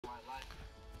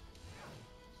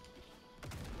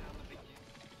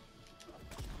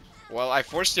Well, I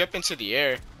forced you up into the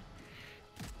air.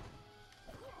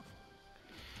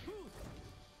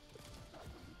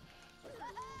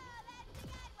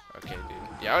 Okay,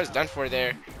 dude. Yeah, I was done for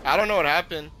there. I don't know what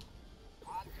happened.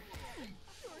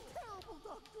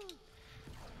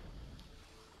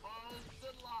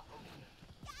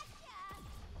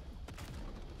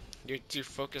 You're too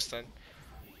focused on.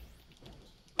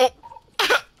 Oh!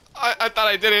 I thought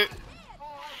I did it.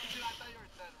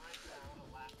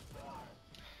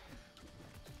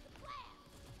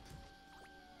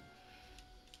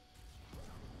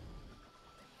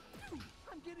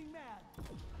 I'm getting mad.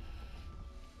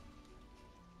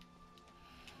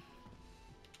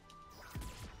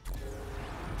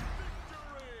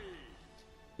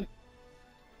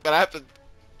 What happened?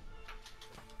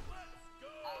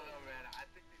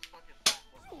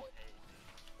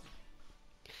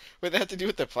 What did that have to do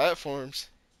with the platforms?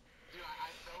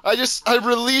 I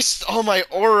released all my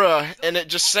aura and it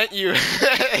just sent you.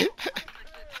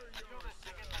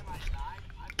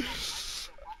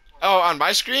 Oh, on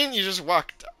my screen, you just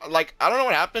walked. Like, I don't know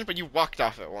what happened, but you walked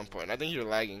off at one point. I think you're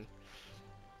lagging.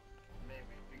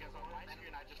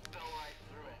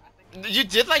 You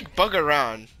did, like, bug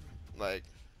around. Like.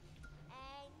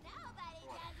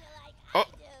 Oh.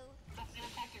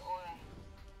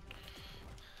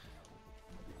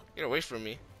 Get away from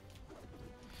me.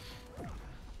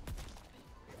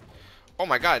 Oh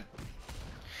my god.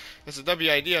 It's a W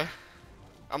idea.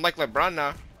 I'm like LeBron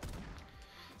now.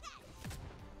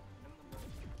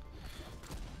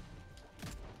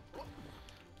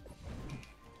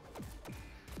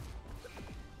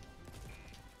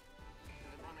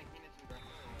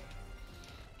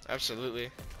 Absolutely.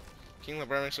 King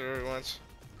LeBron makes whatever he wants.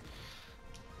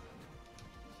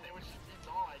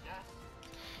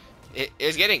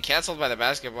 It's getting canceled by the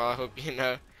basketball, I hope you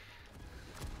know.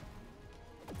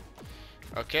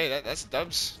 Okay, that's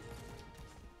dubs.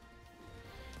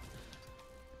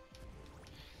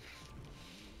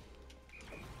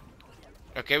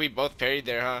 Okay, we both parried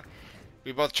there, huh?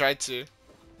 We both tried to.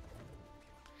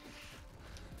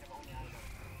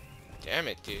 Damn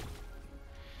it, dude.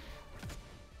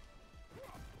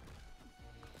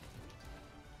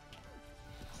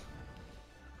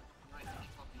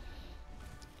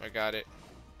 I got it.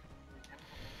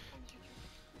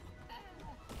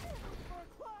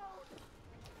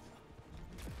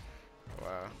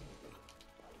 Wow.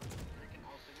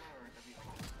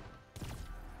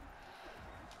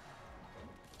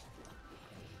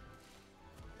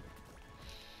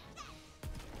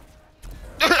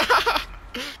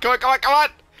 Come on, come on, come on!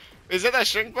 Is it that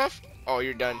shrink buff? Oh,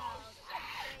 you're done.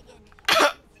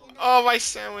 Oh, my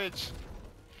sandwich.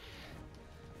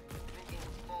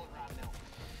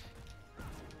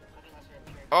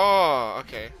 Oh,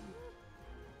 okay.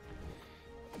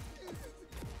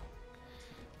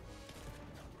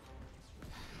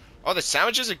 Oh, the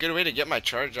sandwich is a good way to get my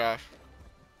charge off.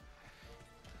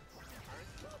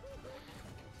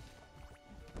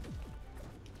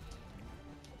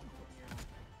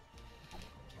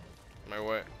 My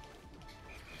what?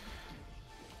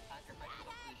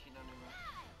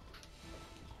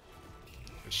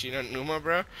 Shina Numa,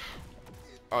 bro?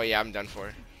 Oh, yeah, I'm done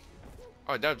for.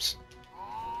 Oh, dubs.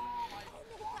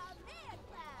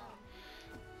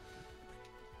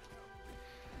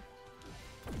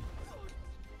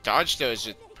 Dodge though is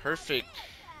just perfect.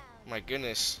 My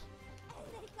goodness.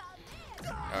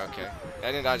 Okay. I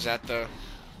didn't dodge that though.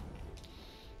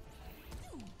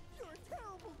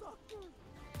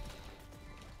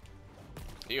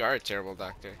 You are a terrible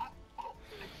doctor.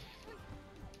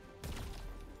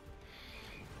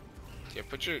 Yeah,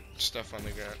 put your stuff on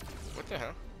the ground. What the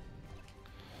hell?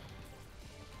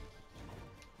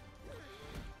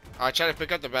 Oh, I tried to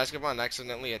pick up the basketball and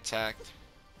accidentally attacked.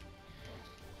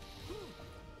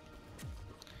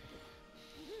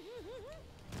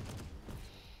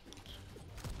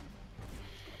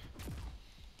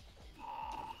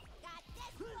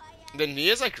 The knee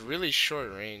is like really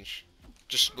short range.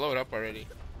 Just blow it up already.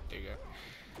 There you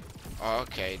go.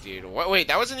 Okay, dude. What? Wait,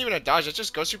 that wasn't even a dodge. That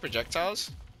just goes through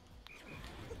projectiles?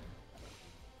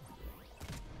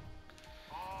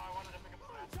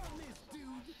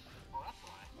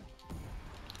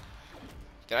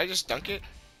 Did I just dunk it?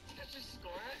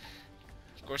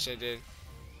 Of course I did.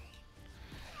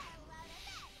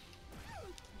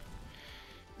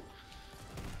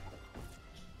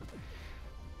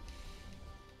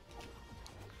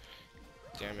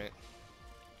 Damn it.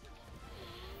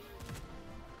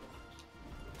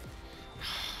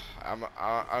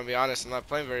 I'll be honest, I'm not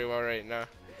playing very well right now.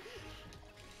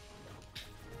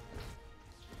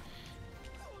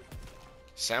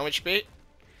 Sandwich bait?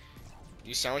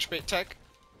 You sandwich bait tech?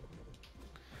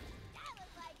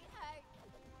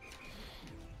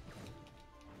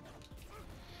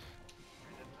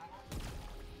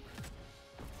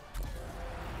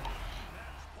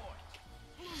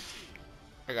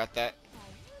 I got that.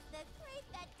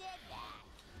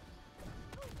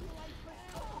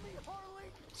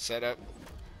 Set up.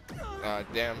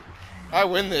 Damn. I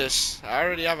win this. I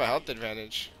already have a health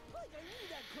advantage.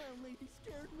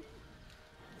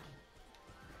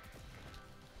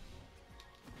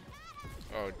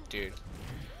 Oh, dude.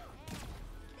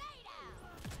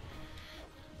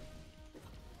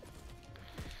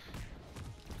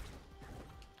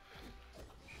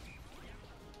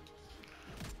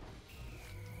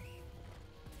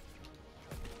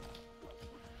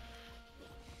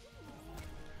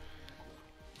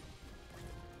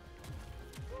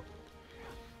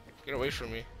 Get away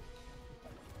from me.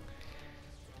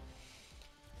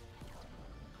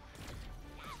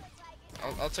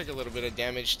 I'll take a little bit of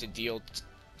damage to deal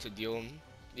him.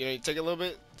 You know, you take a little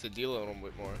bit to deal a little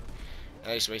bit more.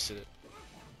 I just wasted it.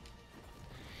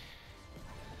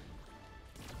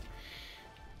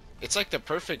 It's like the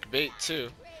perfect bait too.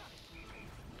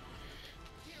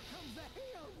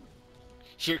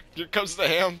 Here comes the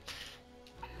ham.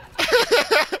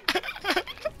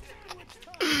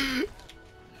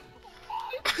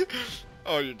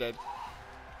 Oh, you're dead.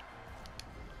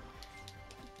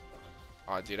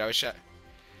 Oh, dude, I was shot.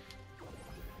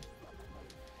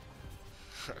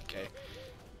 Okay.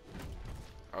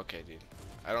 Okay, dude.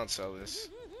 I don't sell this.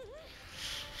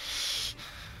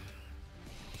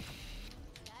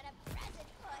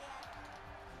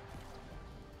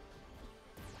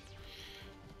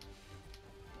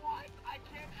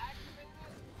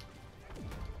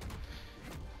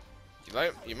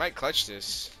 You might clutch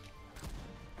this.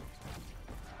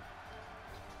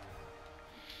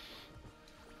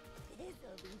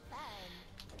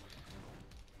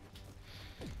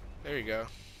 There you go.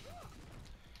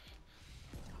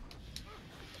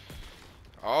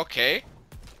 Okay.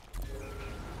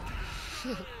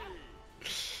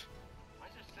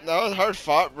 That was hard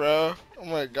fought, bro. Oh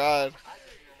my god.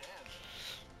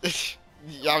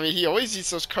 Yeah, I mean, he always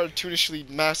eats those cartoonishly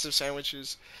massive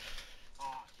sandwiches.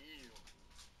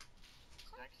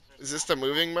 Is this the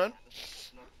moving man?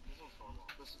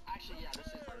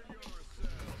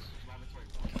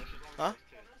 Huh?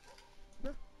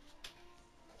 No.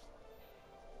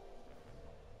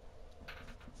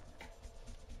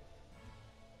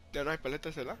 ¿Ya no hay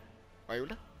paletas de la? ¿Hay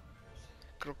una?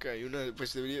 Creo que hay una,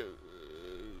 pues debería...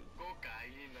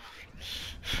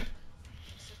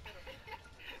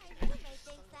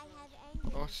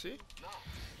 Oh, sí?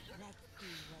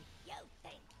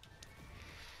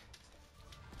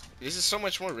 This is so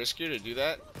much more riskier to do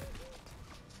that.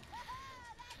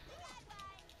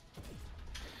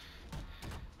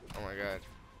 Oh my god.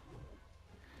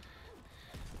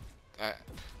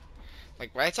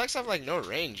 Like, my attacks have like no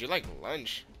range. You like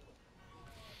lunge.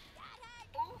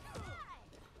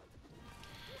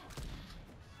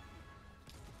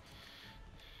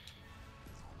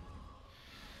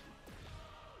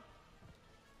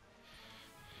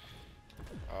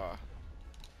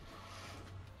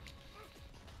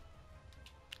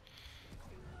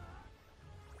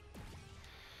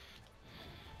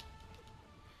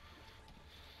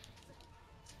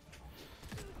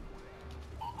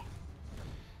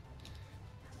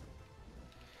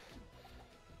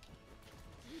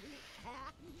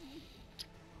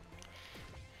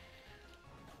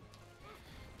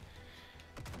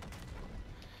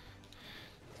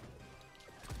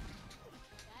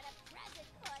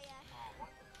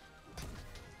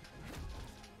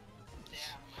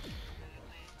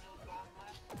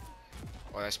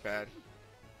 Oh, that's bad.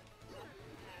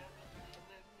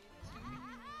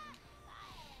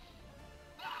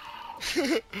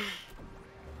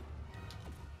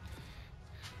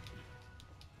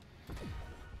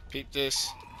 Peep this.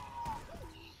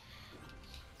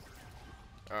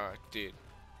 Dude.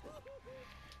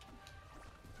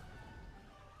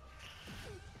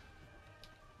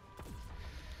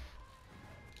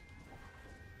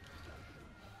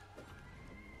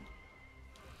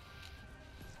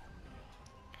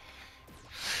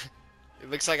 It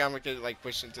looks like I'm gonna get like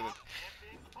pushed into the...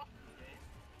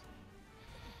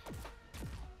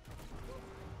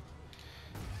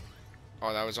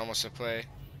 Oh, that was almost a play.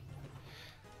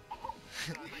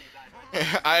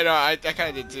 I know, I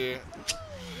kinda did too.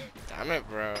 Damn it,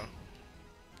 bro.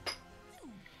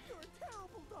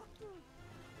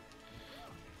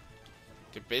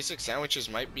 The basic sandwiches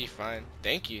might be fine.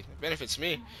 Thank you. It benefits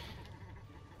me.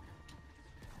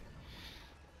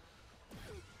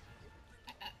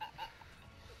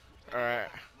 Alright.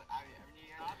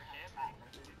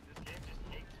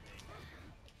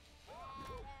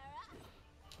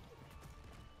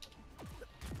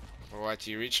 What,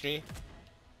 you reached me?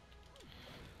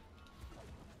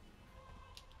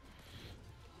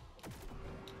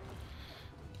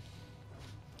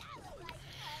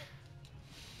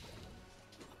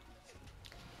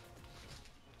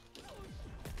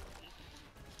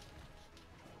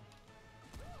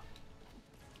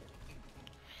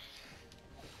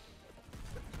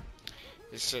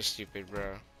 It's so stupid,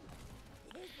 bro.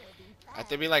 I have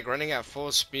to be like running at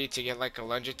full speed to get like a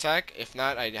lunge attack. If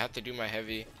not, I'd have to do my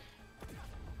heavy.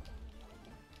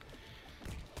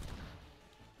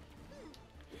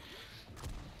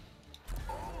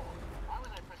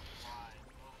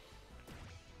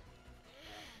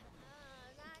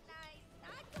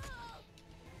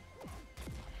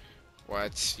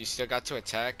 What? You still got to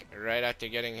attack right after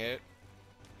getting hit?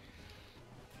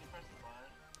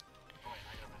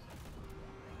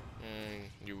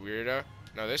 You weirdo.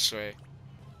 No, this way.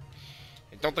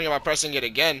 And don't think about pressing it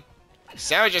again.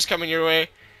 Sandwich is coming your way.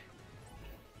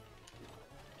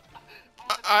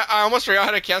 I almost forgot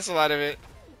how to cancel out of it.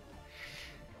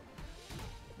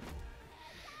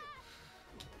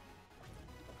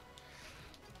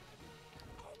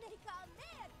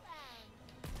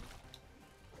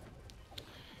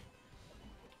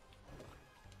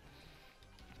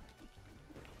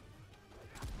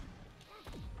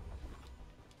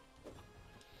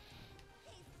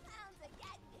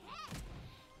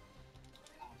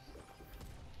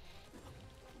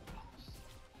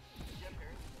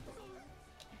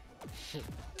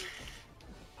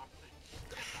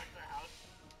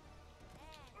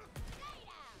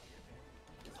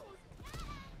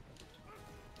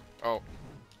 Oh.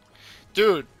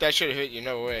 Dude, that should have hit you,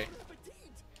 no way.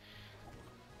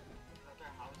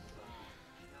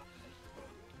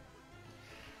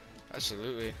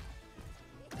 Absolutely.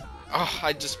 Oh,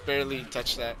 I just barely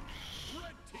touched that.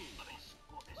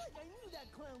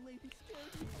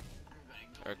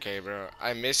 Okay, bro.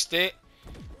 I missed it.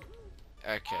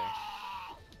 Okay.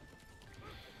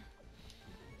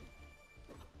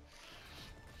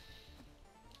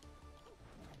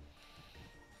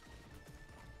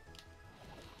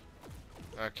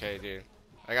 Okay, dude.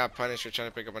 I got punished for trying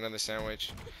to pick up another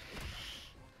sandwich.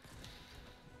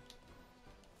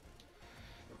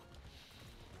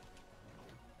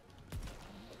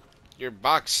 Your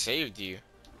box saved you.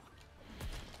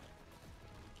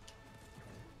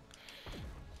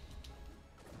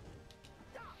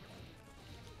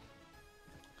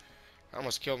 I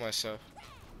almost killed myself.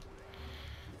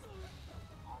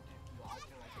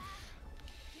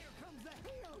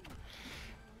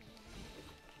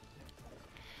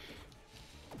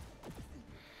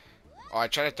 Oh, I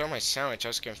tried to throw my sandwich. I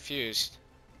was confused.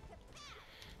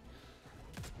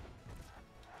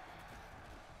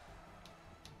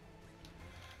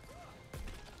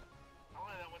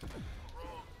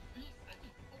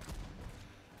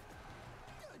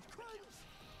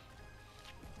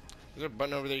 Is there a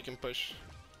button over there you can push?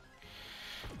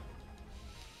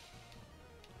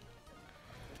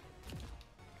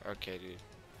 Okay, dude.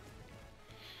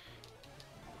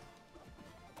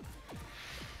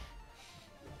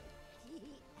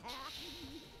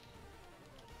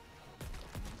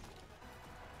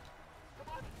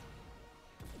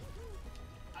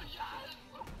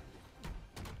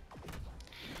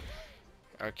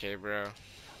 Okay, bro.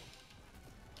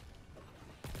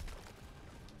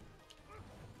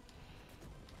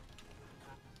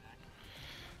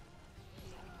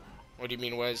 What do you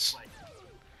mean was?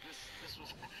 This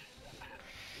was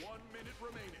 1 minute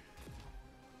remaining.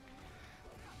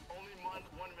 Only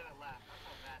one minute left. That's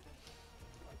not bad.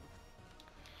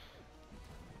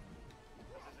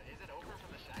 Is it over for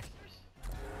the Shaxters?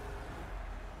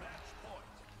 Match point.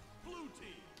 Blue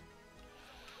team.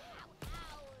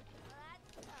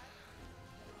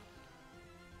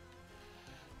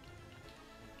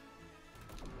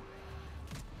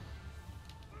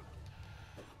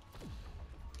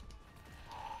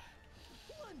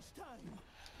 Lunchtime.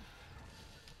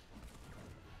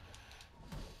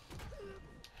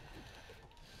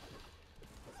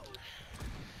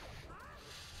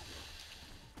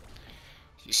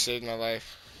 You saved my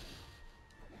life.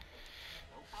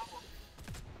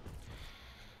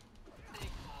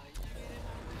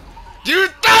 You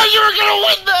thought you were gonna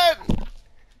win that!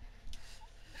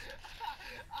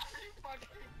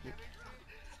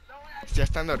 ¿Ya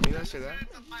están dormidos, verdad?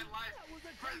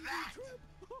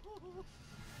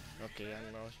 Ok, ya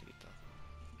no grito.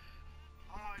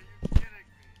 Oh, you kidding me?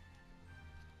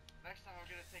 Next time I'm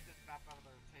gonna take this map out of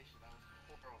the rotation. That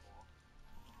was horrible.